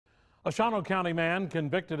A Shawano County man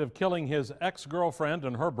convicted of killing his ex-girlfriend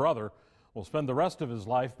and her brother will spend the rest of his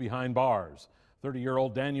life behind bars.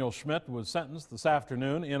 30-year-old Daniel Schmidt was sentenced this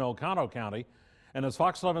afternoon in Oconto County. And as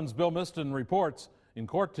Fox 11's Bill Miston reports, in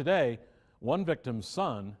court today, one victim's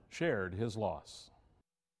son shared his loss.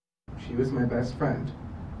 She was my best friend.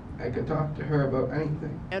 I could talk to her about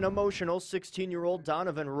anything. An emotional 16-year-old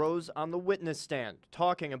Donovan Rose on the witness stand,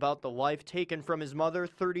 talking about the life taken from his mother,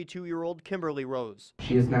 32-year-old Kimberly Rose.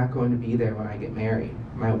 She is not going to be there when I get married.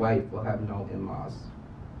 My wife will have no in-laws.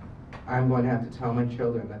 I'm going to have to tell my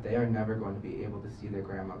children that they are never going to be able to see their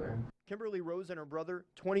grandmother. Kimberly Rose and her brother,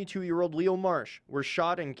 22-year-old Leo Marsh, were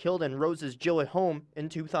shot and killed in Rose's Gillette home in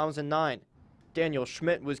 2009. Daniel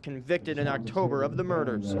Schmidt was convicted in October of the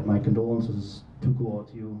murders. My condolences to go out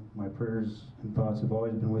to you. My prayers and thoughts have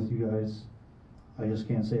always been with you guys. I just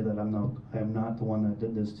can't say that I am not the one that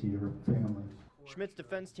did this to your family. Schmidt's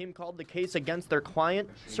defense team called the case against their client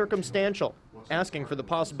circumstantial, asking for the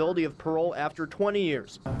possibility of parole after 20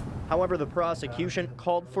 years. However, the prosecution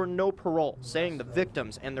called for no parole, saying the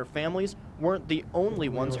victims and their families weren't the only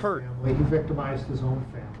ones hurt. He victimized his own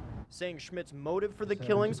family. Saying Schmidt's motive for the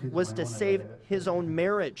killings was to save his own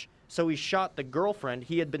marriage, so he shot the girlfriend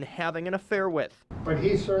he had been having an affair with. But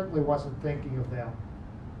he certainly wasn't thinking of them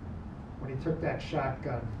when he took that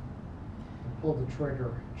shotgun and pulled the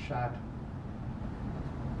trigger and shot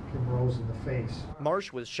Kim Rose in the face.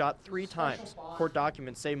 Marsh was shot 3 times. Court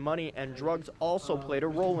documents say money and drugs also played a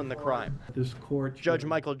role in the crime. Judge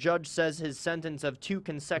Michael Judge says his sentence of 2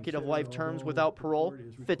 consecutive life terms without parole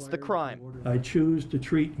fits the crime. I choose to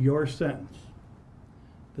treat your sentence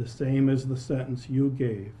the same as the sentence you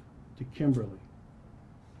gave to Kimberly,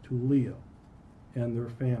 to Leo, and their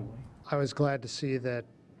family. I was glad to see that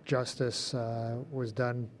justice was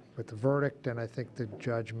done with the verdict, and I think the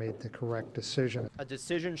judge made the correct decision. A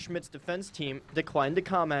decision Schmidt's defense team declined to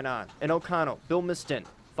comment on. In Oconto, Bill Miston,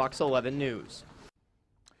 Fox 11 News.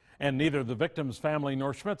 And neither the victim's family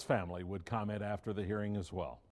nor Schmidt's family would comment after the hearing as well.